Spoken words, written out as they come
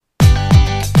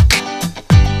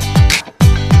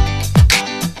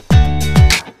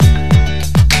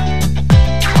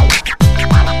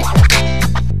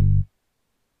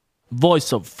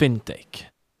Voice of Fintech.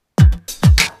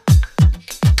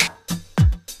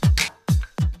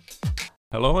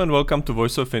 Hello and welcome to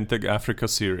Voice of Fintech Africa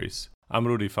series. I'm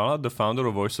Rudy Fala, the founder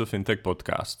of Voice of Fintech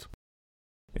podcast.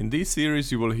 In this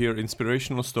series, you will hear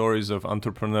inspirational stories of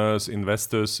entrepreneurs,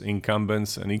 investors,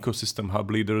 incumbents, and ecosystem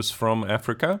hub leaders from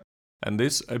Africa. And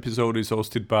this episode is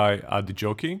hosted by Adi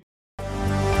Joki.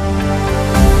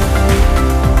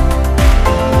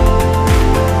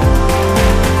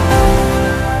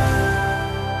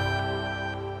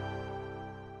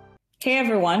 Hey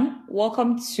everyone,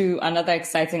 welcome to another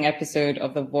exciting episode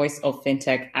of the Voice of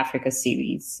Fintech Africa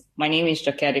series. My name is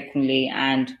Joki Adekunle,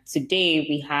 and today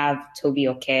we have Toby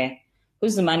Oke,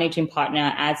 who's the managing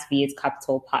partner at V8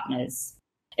 Capital Partners.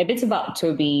 A bit about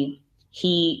Toby.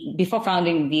 Before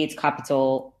founding V8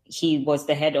 Capital, he was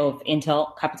the head of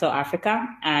Intel Capital Africa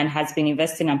and has been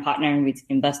investing and partnering with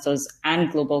investors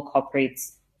and global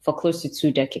corporates for close to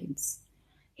 2 decades.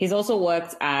 He's also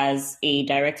worked as a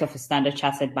director for Standard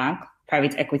Chartered Bank,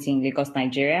 private equity in Lagos,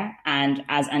 Nigeria, and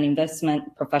as an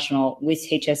investment professional with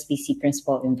HSBC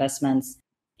Principal Investments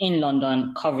in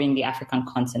London, covering the African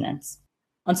continent.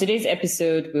 On today's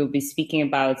episode, we'll be speaking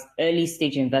about early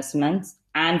stage investments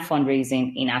and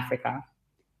fundraising in Africa.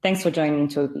 Thanks for joining,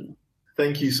 Toby.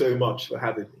 Thank you so much for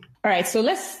having me. All right, so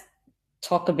let's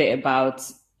talk a bit about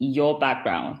your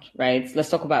background, right? Let's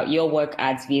talk about your work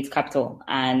at V8 Capital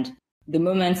and the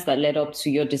moments that led up to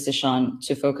your decision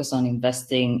to focus on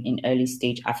investing in early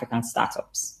stage African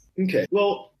startups. Okay,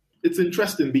 well, it's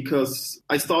interesting because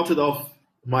I started off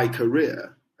my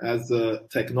career as a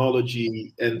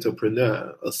technology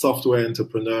entrepreneur, a software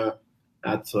entrepreneur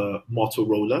at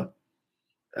Motorola.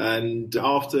 And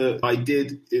after I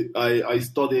did it, I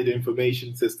studied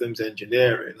information systems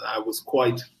engineering. I was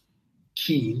quite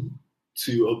keen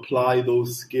to apply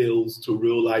those skills to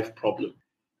real life problems.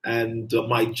 And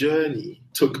my journey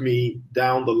took me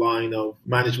down the line of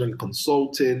management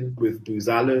consulting with Booz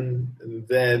Allen, and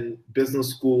then business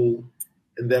school,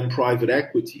 and then private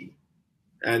equity.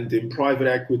 And in private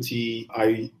equity,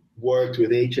 I worked with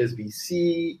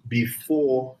HSBC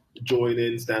before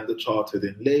joining Standard Chartered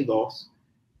in Lagos.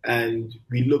 And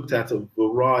we looked at a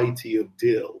variety of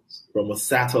deals, from a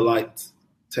satellite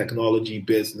technology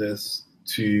business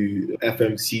to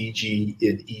FMCG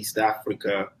in East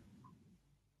Africa,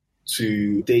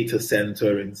 to data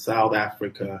center in South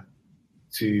Africa,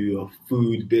 to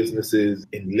food businesses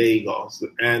in Lagos.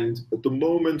 And at the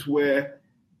moment where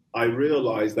I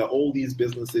realized that all these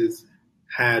businesses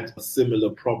had similar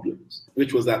problems,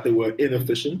 which was that they were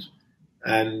inefficient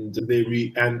and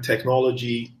and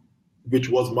technology, which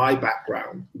was my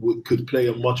background, could play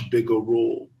a much bigger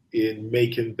role in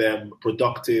making them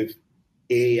productive,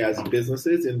 as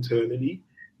businesses internally,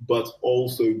 but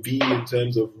also B, in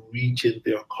terms of reaching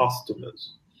their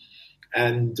customers.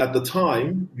 And at the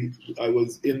time, I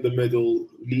was in the middle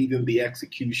leading the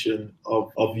execution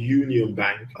of Union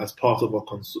Bank as part of a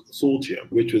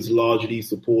consortium, which was largely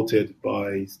supported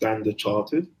by Standard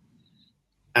Chartered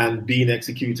and being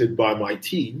executed by my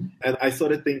team. And I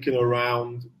started thinking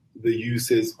around the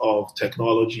uses of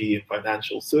technology in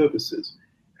financial services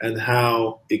and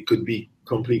how it could be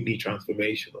completely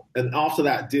transformational. And after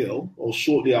that deal, or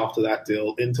shortly after that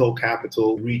deal, Intel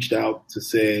Capital reached out to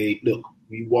say, look,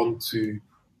 we want to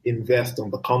invest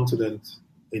on the continent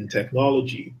in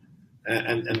technology.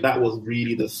 And that was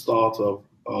really the start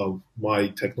of my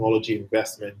technology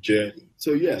investment journey.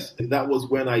 So yes, that was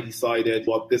when I decided,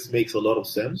 well, this makes a lot of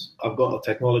sense. I've got a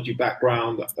technology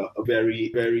background, a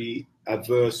very, very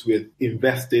averse with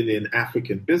investing in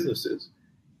African businesses.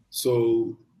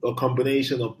 So a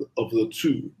combination of the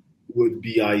two would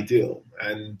be ideal.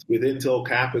 And with Intel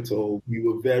Capital, we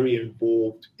were very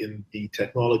involved in the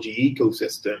technology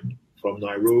ecosystem from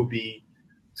Nairobi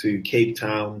to Cape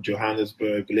Town,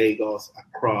 Johannesburg, Lagos,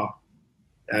 Accra.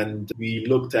 And we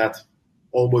looked at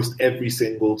almost every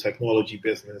single technology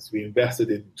business. We invested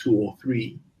in 2 or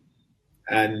 3.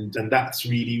 And that's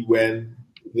really when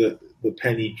the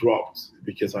penny dropped,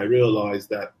 because I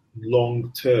realized that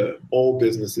long term, all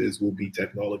businesses will be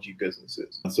technology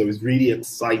businesses. So it's really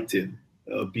exciting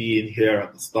being here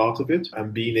at the start of it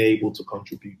and being able to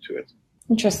contribute to it.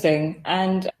 Interesting.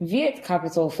 And V8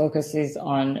 Capital focuses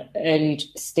on early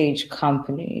stage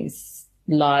companies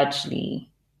largely,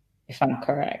 if I'm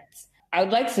correct. I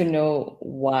would like to know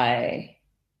why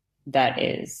that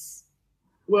is.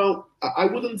 Well, I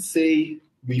wouldn't say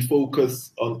we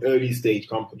focus on early stage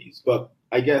companies, but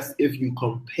I guess if you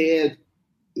compared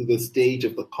the stage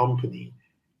of the company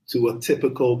to a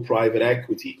typical private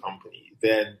equity company,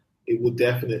 then it would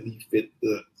definitely fit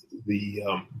the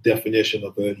definition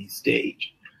of early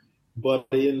stage. But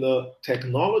in the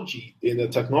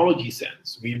technology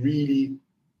sense, we really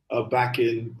are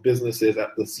backing businesses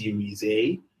at the Series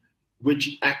A,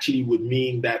 which actually would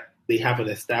mean that they have an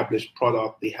established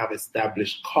product, they have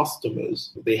established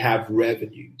customers, they have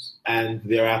revenues, and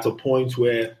they're at a point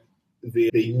where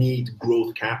they need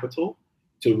growth capital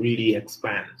to really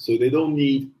expand. So they don't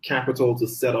need capital to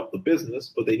set up the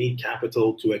business, but they need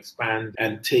capital to expand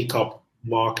and take up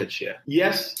market share.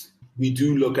 Yes, we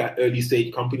do look at early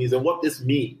stage companies, and what this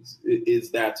means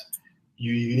is that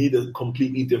you need a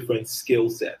completely different skill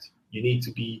set. You need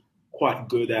to be quite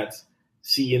good at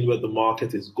seeing where the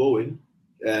market is going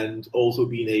and also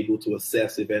being able to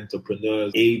assess if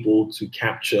entrepreneurs are able to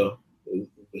capture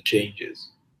the changes,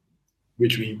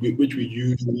 which we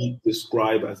usually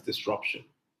describe as disruption.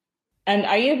 And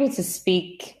are you able to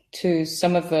speak to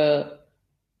some of the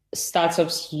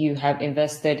startups you have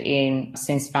invested in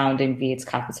since founding V8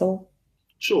 Capital?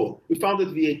 Sure. We founded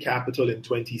V8 Capital in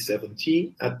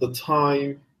 2017. At the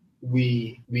time,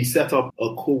 we set up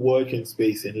a co-working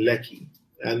space in Lekki.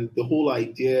 And the whole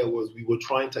idea was we were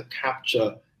trying to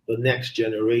capture the next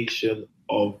generation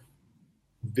of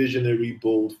visionary,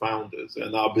 bold founders.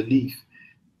 And our belief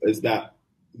is that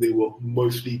they were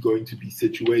mostly going to be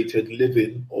situated,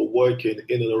 living or working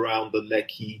in and around the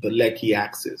Lekki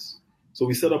axis. So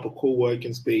we set up a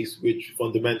co-working space which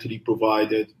fundamentally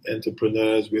provided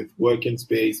entrepreneurs with working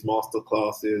space,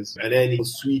 masterclasses, and any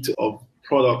suite of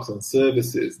products and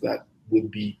services that would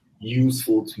be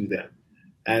useful to them.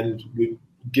 And would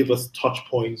give us touch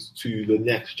points to the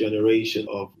next generation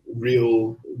of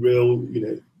real,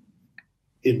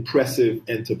 impressive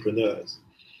entrepreneurs.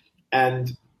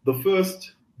 And the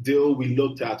first deal we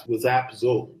looked at was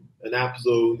AppZone. And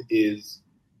AppZone is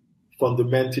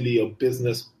fundamentally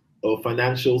a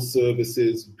financial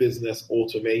services business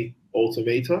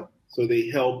automator. So they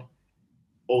help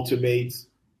automate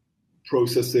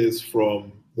processes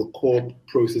from the core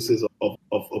processes of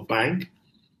a bank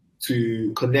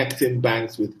to connecting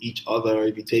banks with each other.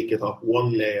 If you take it up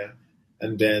one layer,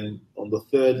 and then on the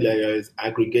third layer is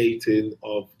aggregating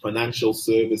of financial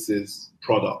services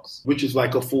products, which is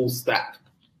like a full stack.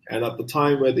 And at the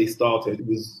time where they started, it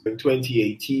was in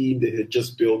 2018, they had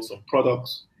just built some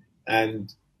products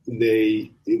and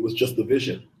it was just a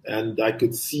vision. And I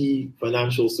could see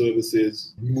financial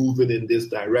services moving in this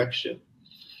direction.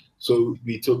 So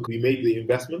we made the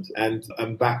investment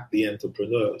and backed the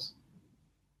entrepreneurs.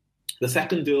 The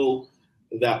second deal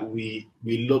that we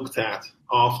looked at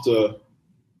after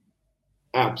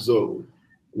AppZone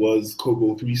was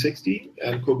Kobo 360,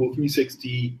 and Kobo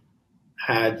 360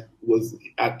 was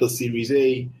at the Series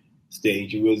A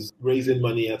stage. It was raising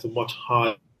money at a much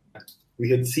higher.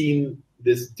 We had seen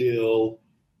this deal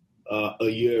a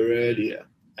year earlier,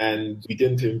 and we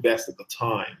didn't invest at the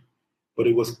time, but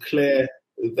it was clear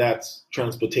that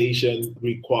transportation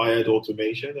required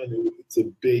automation, and it's a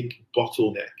big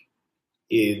bottleneck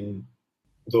in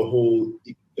the whole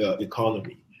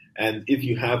economy. And if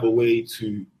you have a way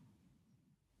to,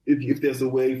 if there's a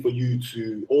way for you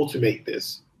to automate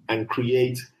this and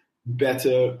create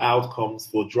better outcomes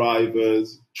for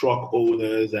drivers, truck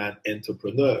owners, and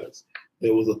entrepreneurs,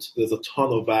 there's a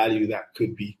ton of value that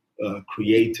could be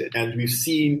created. And we've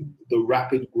seen the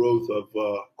rapid growth of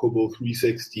Kobo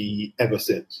 360 ever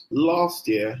since. Last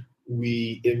year,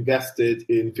 we invested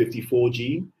in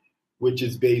 54Gene, which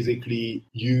is basically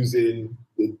using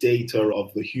the data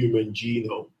of the human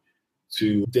genome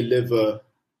to deliver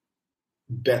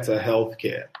better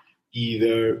healthcare,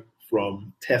 either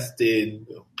from testing,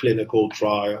 clinical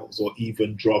trials, or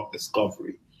even drug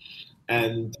discovery.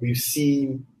 And we've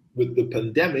seen with the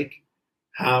pandemic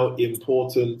how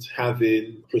important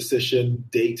having precision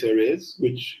data is,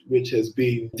 which has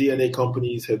been, DNA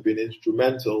companies have been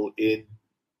instrumental in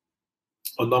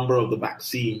a number of the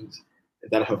vaccines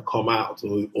that have come out,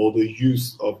 or the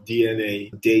use of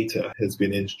DNA data has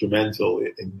been instrumental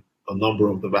in a number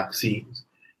of the vaccines.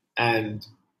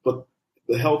 But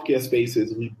the healthcare space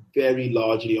is very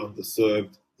largely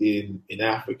underserved in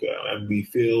Africa, and we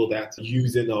feel that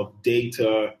using of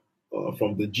data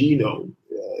from the genome,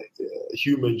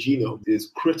 human genome, is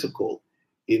critical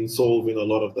in solving a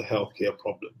lot of the healthcare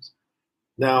problems.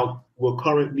 Now,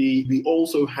 we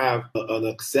also have an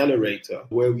accelerator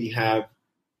where we have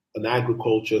an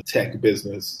agriculture tech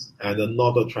business and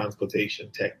another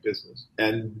transportation tech business.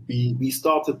 And we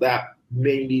started that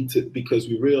mainly because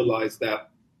we realized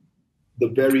that the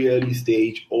very early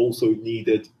stage also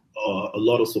needed a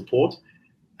lot of support.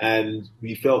 And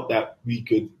we felt that we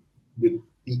could, with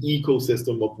the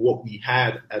ecosystem of what we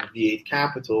had at V8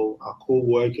 Capital, our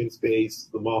co-working space,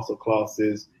 the master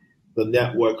classes, the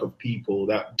network of people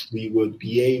that we would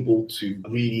be able to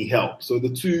really help. So the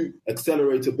two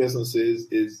accelerator businesses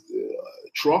is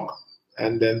Troc,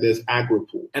 and then there's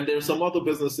Agripool. And there's some other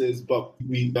businesses, but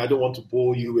I don't want to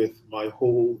bore you with my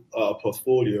whole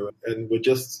portfolio. And we're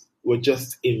just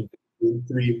in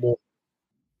three more.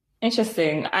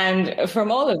 Interesting. And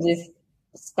from all of these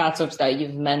startups that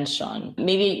you've mentioned,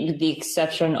 maybe with the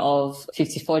exception of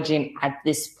 54Gene at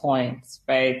this point,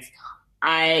 right?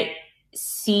 I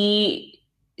see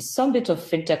some bit of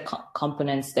fintech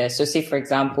components there. So say, for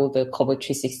example, the Kobo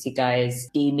 360 guys,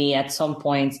 they may at some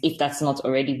point, if that's not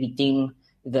already within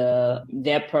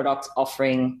their product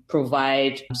offering,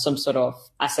 provide some sort of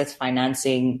asset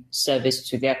financing service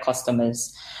to their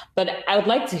customers. But I would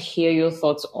like to hear your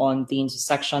thoughts on the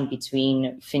intersection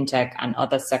between fintech and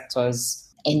other sectors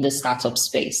in the startup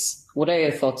space. What are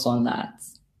your thoughts on that?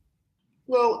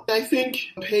 Well, I think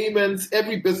payments,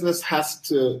 every business has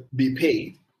to be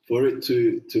paid for it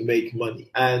to make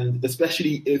money. And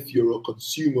especially if you're a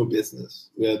consumer business,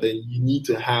 where then you need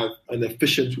to have an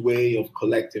efficient way of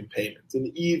collecting payments.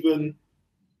 And even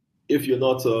if you're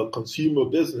not a consumer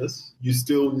business, you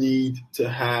still need to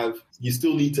have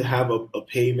a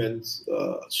payment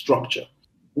structure.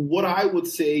 What I would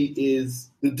say is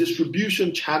the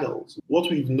distribution channels. What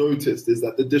we've noticed is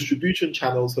that the distribution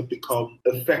channels have become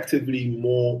effectively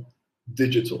more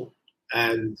digital.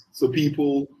 And so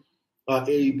people are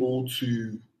able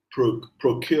to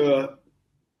procure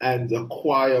and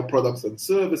acquire products and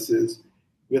services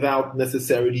without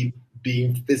necessarily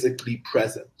being physically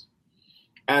present.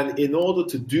 And in order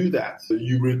to do that,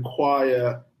 you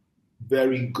require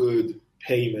very good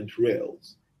payment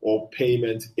rails or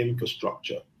payment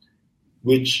infrastructure,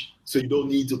 so you don't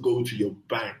need to go to your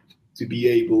bank to be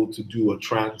able to do a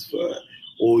transfer,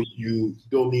 or you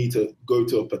don't need to go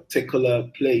to a particular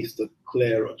place to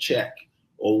clear a check,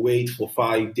 or wait for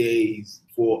 5 days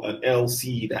for an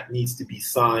LC that needs to be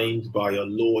signed by a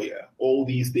lawyer. All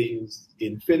these things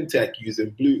in fintech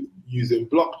using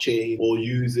blockchain or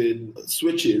using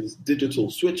switches,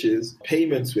 digital switches,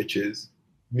 payment switches,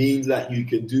 means that you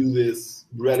can do this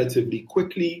relatively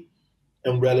quickly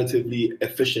and relatively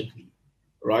efficiently,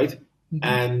 right? Mm-hmm.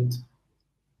 And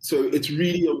so it's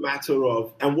really a matter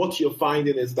of, and what you're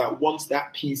finding is that once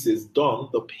that piece is done,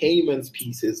 the payments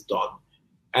piece is done,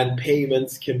 and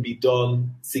payments can be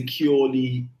done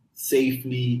securely,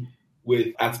 safely,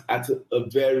 at a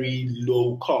very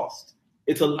low cost.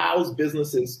 It allows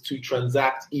businesses to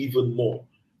transact even more.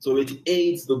 So it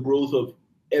aids the growth of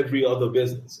every other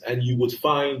business. And you would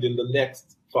find in the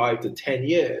next 5 to 10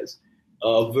 years,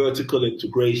 vertical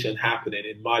integration happening,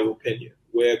 in my opinion,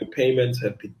 where payments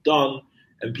have been done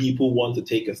and people want to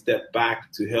take a step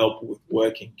back to help with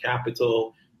working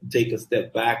capital, take a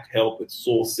step back, help with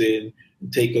sourcing,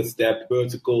 take a step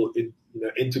vertical,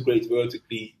 integrate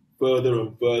vertically further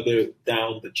and further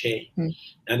down the chain. Mm.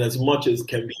 And as much as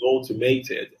can be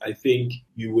automated, I think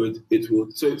it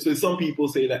would. So some people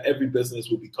say that every business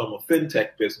will become a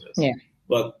fintech business. Yeah.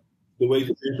 But the way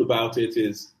to think about it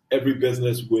is every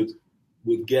business would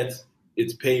get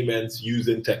its payments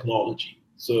using technology.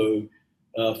 So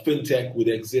fintech would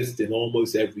exist in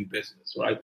almost every business,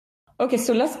 right? Okay,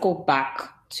 so let's go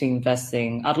back to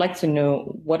investing. I'd like to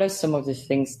know, what are some of the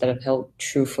things that have held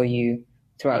true for you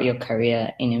throughout your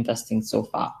career in investing so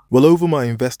far? Well, over my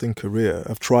investing career,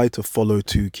 I've tried to follow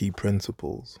two key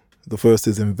principles. The first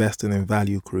is investing in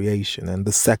value creation, and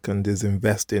the second is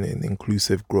investing in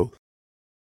inclusive growth.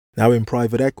 Now, in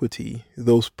private equity,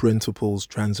 those principles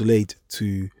translate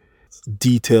to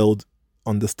detailed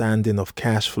understanding of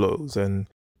cash flows and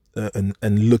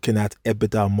looking at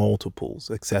EBITDA multiples,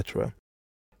 etc.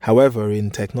 However,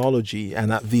 in technology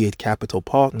and at V8 Capital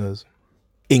Partners,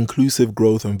 inclusive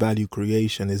growth and value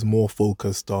creation is more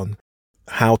focused on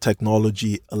how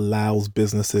technology allows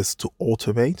businesses to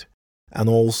automate, and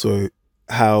also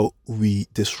how we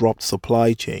disrupt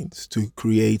supply chains to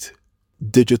create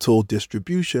digital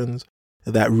distributions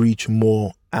that reach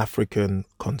more African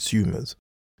consumers.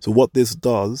 So what this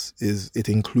does is it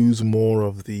includes more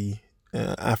of the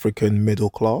African middle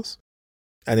class,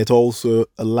 and it also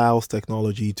allows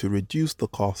technology to reduce the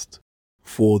cost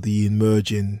for the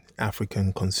emerging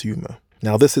African consumer.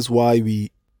 Now, this is why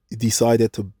we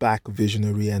decided to back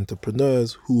visionary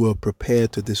entrepreneurs who are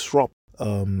prepared to disrupt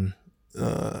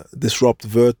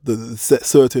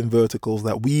certain verticals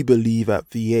that we believe at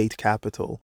V8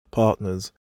 Capital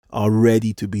Partners are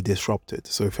ready to be disrupted.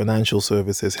 So financial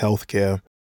services, healthcare,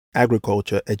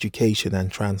 agriculture, education,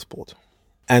 and transport.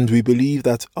 And we believe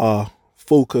that our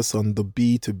focus on the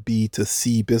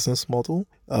B2B2C business model,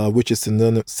 which is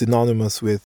synonymous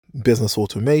with business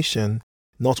automation,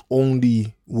 not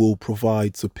only will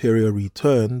provide superior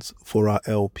returns for our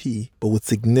LP, but would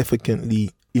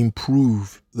significantly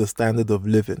improve the standard of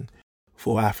living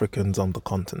for Africans on the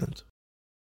continent.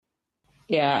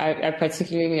 Yeah, I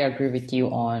particularly agree with you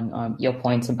on your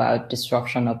points about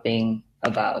disruption not being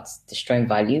about destroying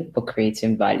value, but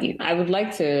creating value. I would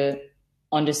like to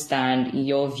understand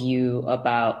your view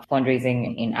about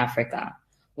fundraising in Africa.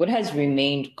 What has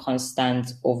remained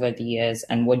constant over the years,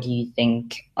 and what do you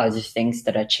think are the things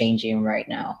that are changing right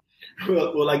now?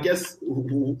 Well, I guess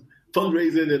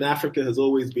fundraising in Africa has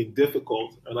always been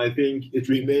difficult, and I think it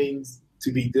remains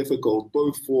to be difficult,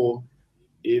 both for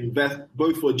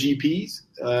GPs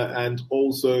and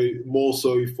also more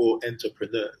so for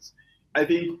entrepreneurs. I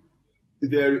think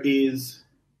there is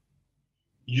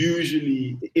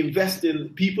usually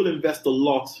people invest a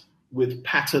lot with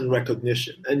pattern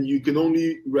recognition, and you can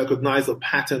only recognize a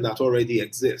pattern that already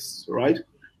exists, right?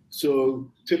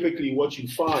 So typically what you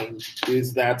find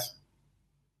is that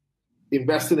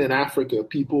investing in Africa,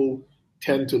 people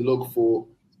tend to look for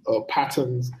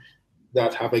patterns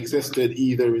that have existed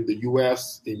either in the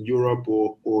US, in Europe,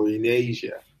 or in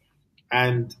Asia.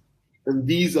 And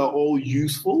these are all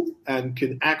useful and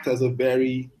can act as a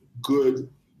very good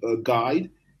guide,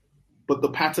 but the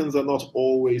patterns are not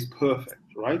always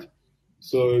perfect, right?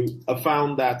 So I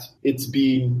found that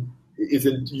you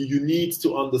need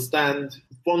to understand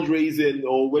fundraising,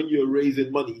 or when you're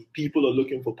raising money, people are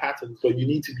looking for patterns, but you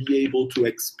need to be able to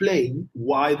explain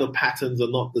why the patterns are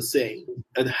not the same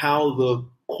and how the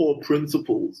core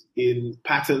principles in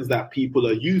patterns that people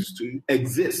are used to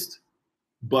exist,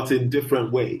 but in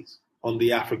different ways on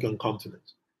the African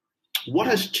continent. What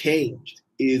has changed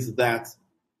is that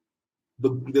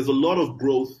there's a lot of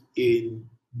growth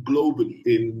globally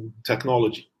in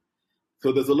technology.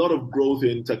 So there's a lot of growth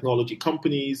in technology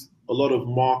companies, a lot of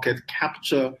market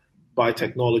capture by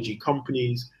technology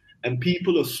companies, and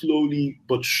people are slowly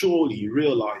but surely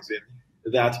realizing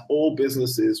that all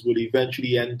businesses will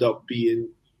eventually end up being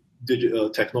digital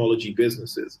technology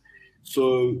businesses.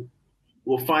 So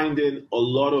we're finding a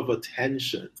lot of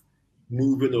attention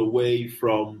moving away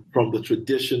from the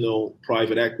traditional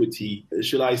private equity,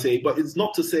 should I say. But it's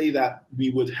not to say that we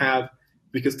would have,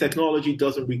 because technology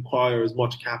doesn't require as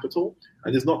much capital.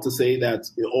 And it's not to say that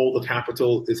all the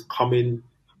capital is coming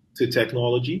to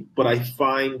technology, but I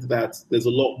find that there's a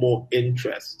lot more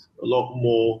interest, a lot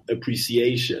more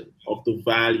appreciation of the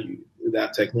value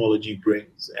that technology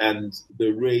brings and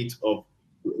the rate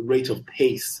of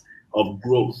pace of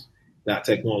growth that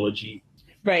technology.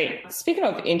 Right. Speaking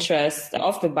of interest,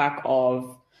 off the back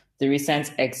of the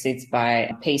recent exits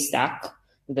by Paystack,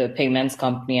 the payments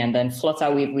company, and then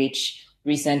Flutterwave, which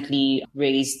recently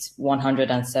raised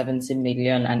 170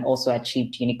 million and also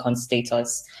achieved unicorn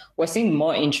status, we're seeing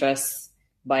more interest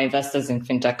by investors in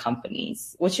fintech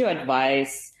companies. What's your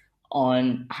advice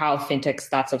on how fintech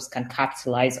startups can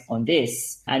capitalize on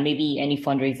this, and maybe any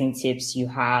fundraising tips you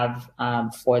have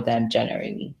for them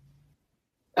generally?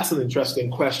 That's an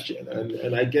interesting question.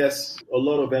 And I guess a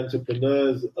lot of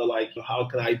entrepreneurs are like, how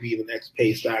can I be the next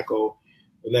Paystack or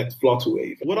the next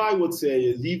Flutterwave? What I would say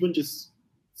is, even just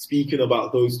speaking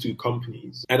about those two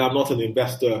companies, and I'm not an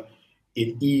investor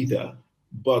in either,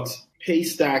 but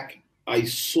Paystack, I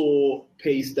saw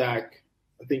Paystack,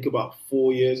 I think about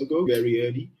 4 years ago, very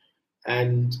early.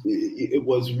 And it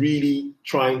was really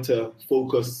trying to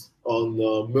focus on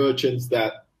merchants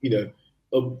that,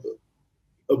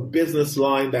 a business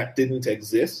line that didn't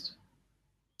exist,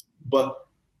 but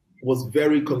was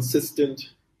very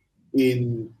consistent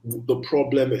in the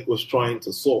problem it was trying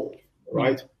to solve,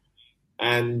 right?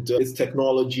 And its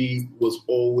technology was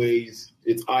always,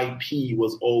 its IP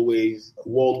was always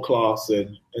world-class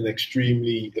and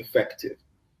extremely effective.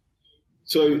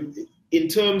 So in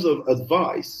terms of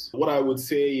advice, what I would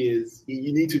say is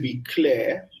you need to be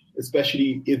clear,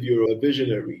 especially if you're a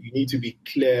visionary. You need to be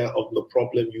clear of the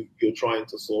problem you're trying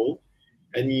to solve,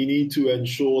 and you need to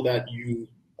ensure that you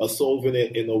are solving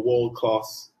it in a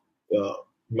world-class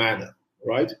manner,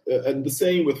 right? And the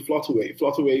same with Flutterwave.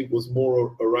 Flutterwave was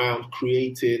more around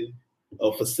creating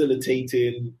or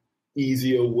facilitating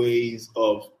easier ways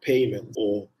of payment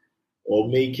or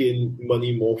making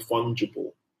money more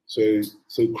fungible. So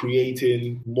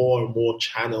creating more and more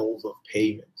channels of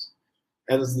payments.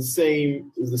 And it's the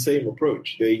same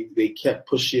approach. They kept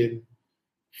pushing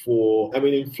for,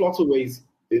 in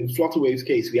Flutterwave's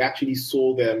case, we actually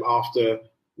saw them after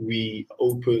we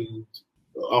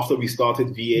started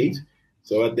V8.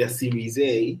 So at their Series A,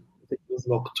 I think it was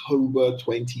in October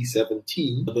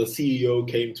 2017, the CEO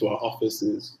came to our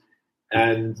offices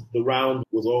and the round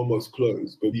was almost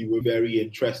closed, but we were very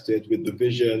interested with the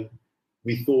vision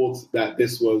we thought that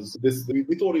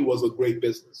we thought it was a great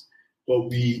business, but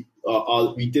we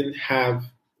didn't have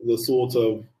the sort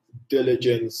of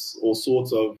diligence or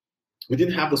sort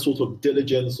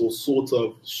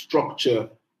of structure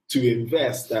to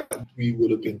invest that we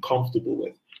would have been comfortable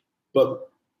with. But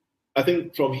I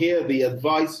think from here, the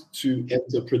advice to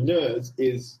entrepreneurs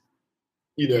is,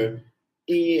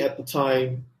 E at the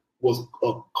time was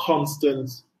a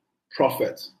constant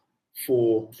prophet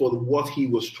for what he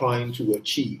was trying to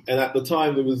achieve. And at the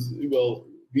time,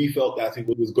 we felt that he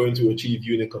was going to achieve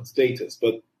unicorn status,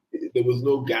 but there was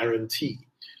no guarantee.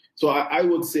 So I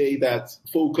would say that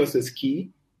focus is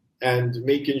key, and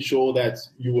making sure that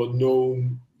you are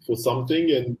known for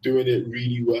something and doing it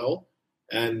really well,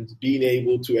 and being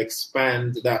able to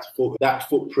expand that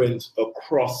footprint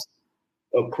across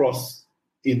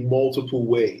in multiple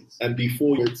ways. And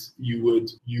before it, you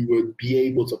would be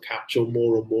able to capture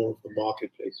more and more of the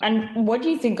marketplace. And what do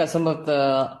you think are some of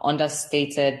the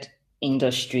understated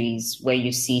industries where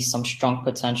you see some strong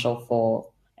potential for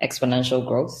exponential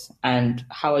growth? And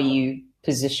how are you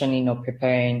positioning or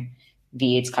preparing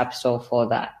V8 Capital for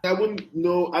that? I don't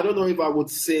know if I would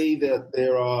say that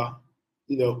there are,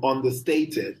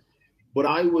 understated. But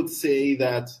I would say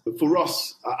that for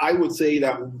us,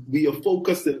 we are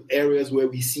focused in areas where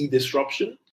we see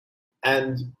disruption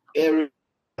and areas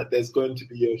that there's going to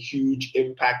be a huge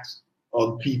impact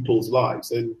on people's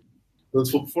lives. And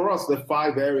for us, the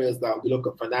 5 areas that we look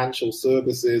at: financial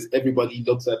services, everybody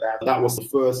looks at that. That was the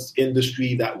first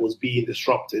industry that was being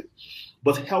disrupted.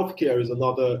 But healthcare is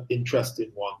another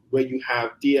interesting one, where you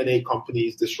have DNA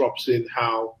companies disrupting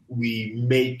how we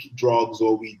make drugs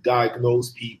or we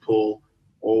diagnose people,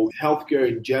 or healthcare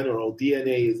in general.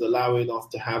 DNA is allowing us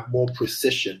to have more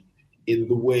precision in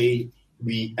the way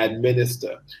we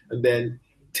administer. And then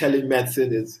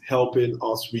telemedicine is helping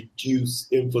us reduce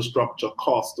infrastructure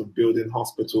cost of building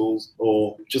hospitals,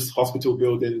 or just hospital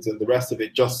buildings and the rest of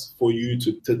it, just for you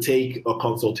to take a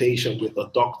consultation with a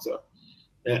doctor.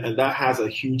 And that has a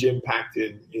huge impact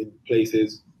in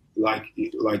places like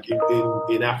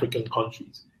in African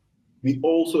countries. We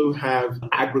also have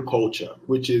agriculture,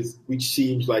 which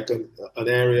seems like an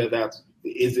area that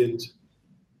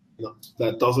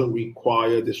doesn't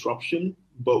require disruption.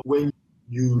 But when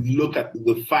you look at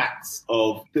the facts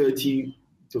of 30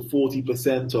 to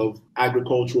 40% of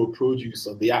agricultural produce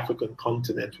on the African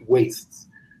continent wastes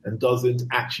and doesn't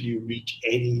actually reach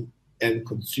any end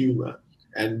consumer,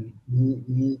 and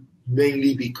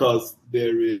mainly because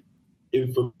there is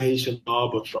information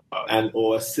arbitrage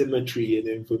or asymmetry in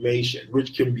information,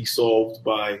 which can be solved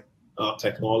by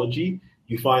technology,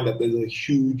 you find that there's a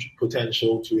huge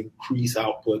potential to increase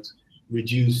output,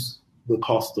 reduce the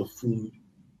cost of food,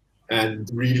 and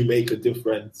really make a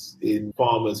difference in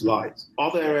farmers' lives.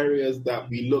 Other areas that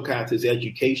we look at is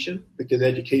education, because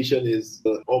education is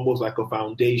almost like a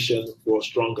foundation for a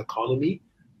strong economy.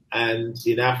 And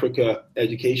in Africa,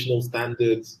 educational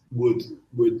standards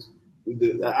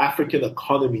the African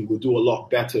economy would do a lot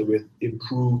better with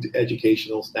improved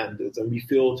educational standards. And we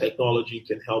feel technology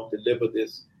can help deliver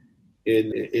this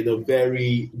in a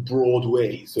very broad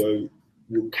way. So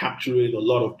you're capturing a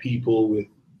lot of people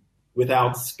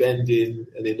without spending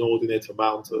an inordinate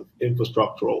amount of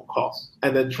infrastructural costs.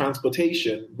 And then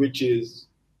transportation, which is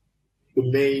the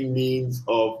main means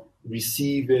of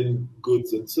receiving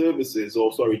goods and services,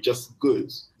 just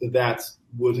goods that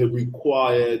would have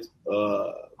required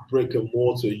brick and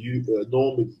mortar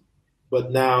normally,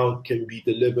 but now can be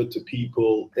delivered to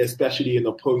people, especially in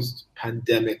a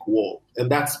post-pandemic world.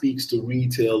 And that speaks to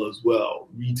retail as well,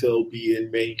 retail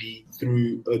being mainly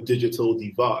through a digital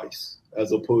device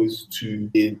as opposed to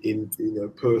in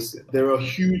person. There are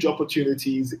huge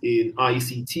opportunities in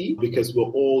ICT because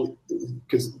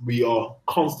we are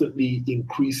constantly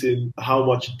increasing how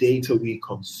much data we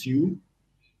consume,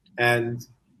 and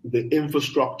the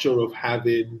infrastructure of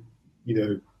having,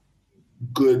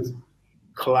 good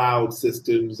cloud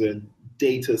systems and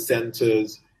data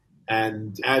centers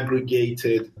and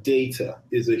aggregated data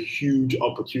is a huge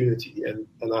opportunity. And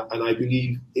I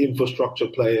believe infrastructure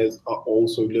players are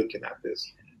also looking at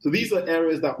this. So these are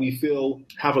areas that we feel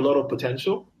have a lot of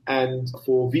potential. And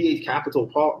for V8 Capital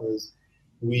Partners,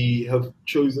 we have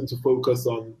chosen to focus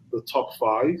on the top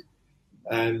 5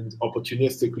 and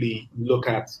opportunistically look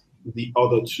at the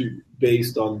other 2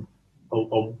 based on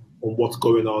what's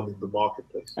going on in the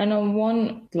marketplace. And on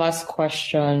one last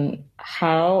question,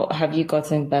 how have you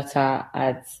gotten better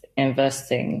at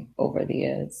investing over the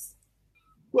years?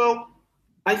 Well,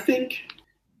 I think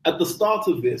at the start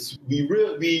of this,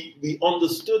 we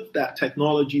understood that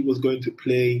technology was going to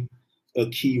play a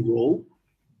key role.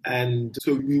 And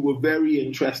so we were very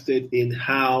interested in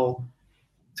how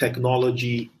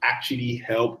technology actually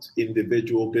helped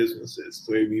individual businesses.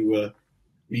 So it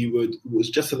was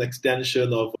just an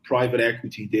extension of private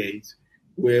equity days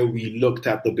where we looked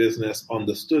at the business,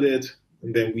 understood it,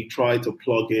 and then we tried to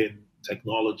plug in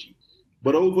technology.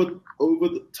 But over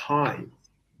the time,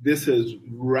 this has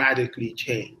radically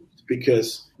changed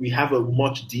because we have a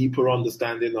much deeper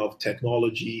understanding of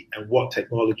technology and what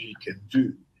technology can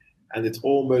do. And it's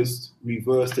almost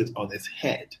reversed it on its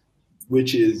head,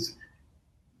 which is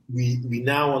we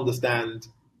now understand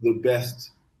the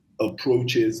best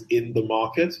approaches in the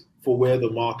market for where the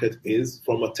market is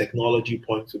from a technology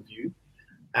point of view.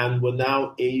 And we're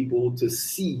now able to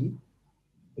see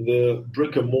the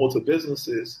brick and mortar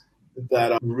businesses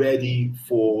that are ready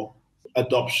for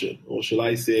adoption, or shall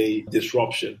I say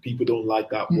disruption. People don't like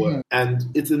that word. And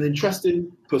it's an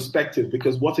interesting perspective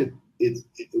because what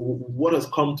has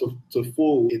come to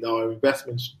fore in our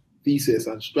investment thesis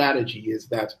and strategy is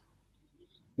that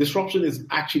disruption is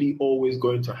actually always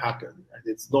going to happen. And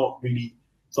it's not really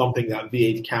something that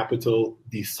V8 Capital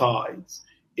decides.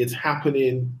 It's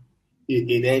happening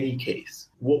in any case.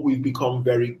 What we've become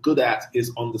very good at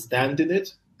is understanding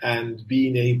it and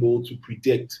being able to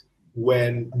predict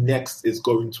when next is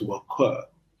going to occur.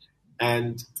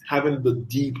 And having the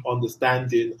deep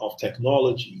understanding of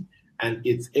technology and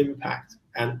its impact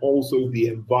and also the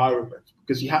environment,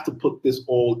 because you have to put this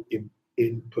all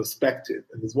in perspective.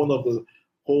 And it's one of the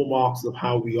hallmarks of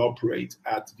how we operate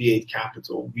at V8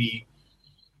 Capital.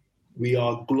 We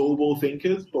are global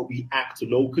thinkers, but we act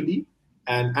locally.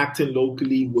 And acting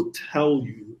locally will tell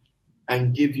you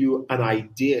and give you an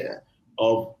idea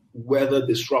of whether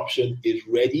disruption is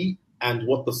ready and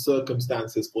what the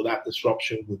circumstances for that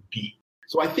disruption would be.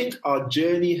 So I think our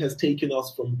journey has taken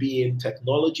us from being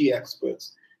technology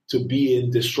experts to being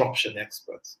disruption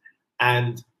experts.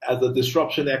 And as a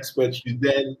disruption expert, you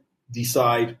then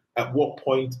decide at what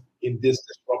point in this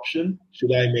disruption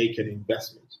should I make an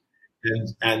investment?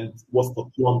 And what's the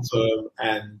quantum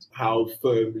and how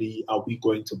firmly are we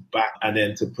going to back an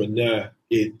entrepreneur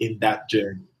in that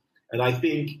journey? And I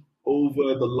think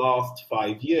over the last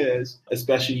 5 years,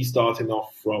 especially starting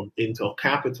off from Intel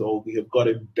Capital, we have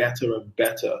gotten better and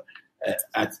better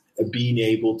at being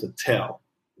able to tell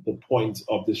the point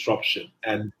of disruption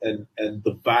and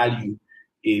the value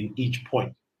in each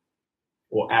point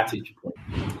or at each point.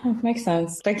 Makes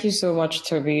sense. Thank you so much,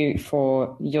 Toby,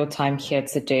 for your time here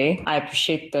today. I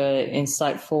appreciate the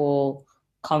insightful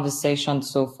conversation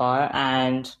so far,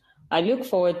 and I look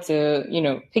forward to,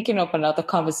 picking up another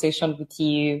conversation with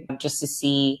you just to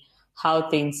see how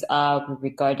things are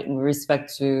in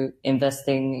respect to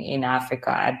investing in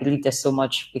Africa. I believe there's so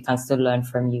much we can still learn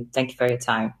from you. Thank you for your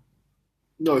time.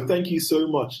 No, thank you so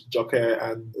much, Joke.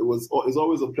 And it's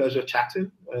always a pleasure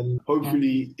chatting. And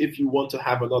hopefully, if you want to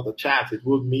have another chat, it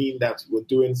would mean that we're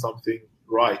doing something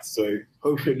right. So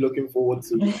hopefully looking forward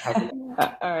to having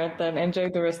All right, then enjoy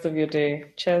the rest of your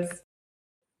day. Cheers.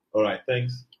 All right,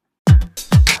 thanks.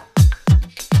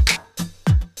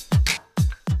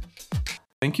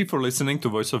 Thank you for listening to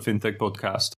Voice of Fintech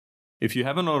podcast. If you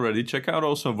haven't already, check out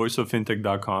also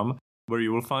voiceoffintech.com, where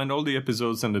you will find all the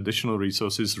episodes and additional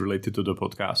resources related to the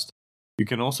podcast. You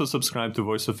can also subscribe to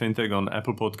Voice of Fintech on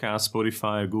Apple Podcasts,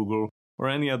 Spotify, Google, or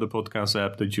any other podcast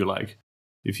app that you like.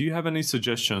 If you have any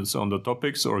suggestions on the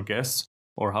topics or guests,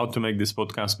 or how to make this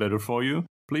podcast better for you,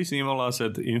 please email us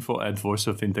at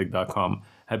info@voiceoffintech.com.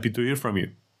 Happy to hear from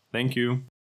you. Thank you.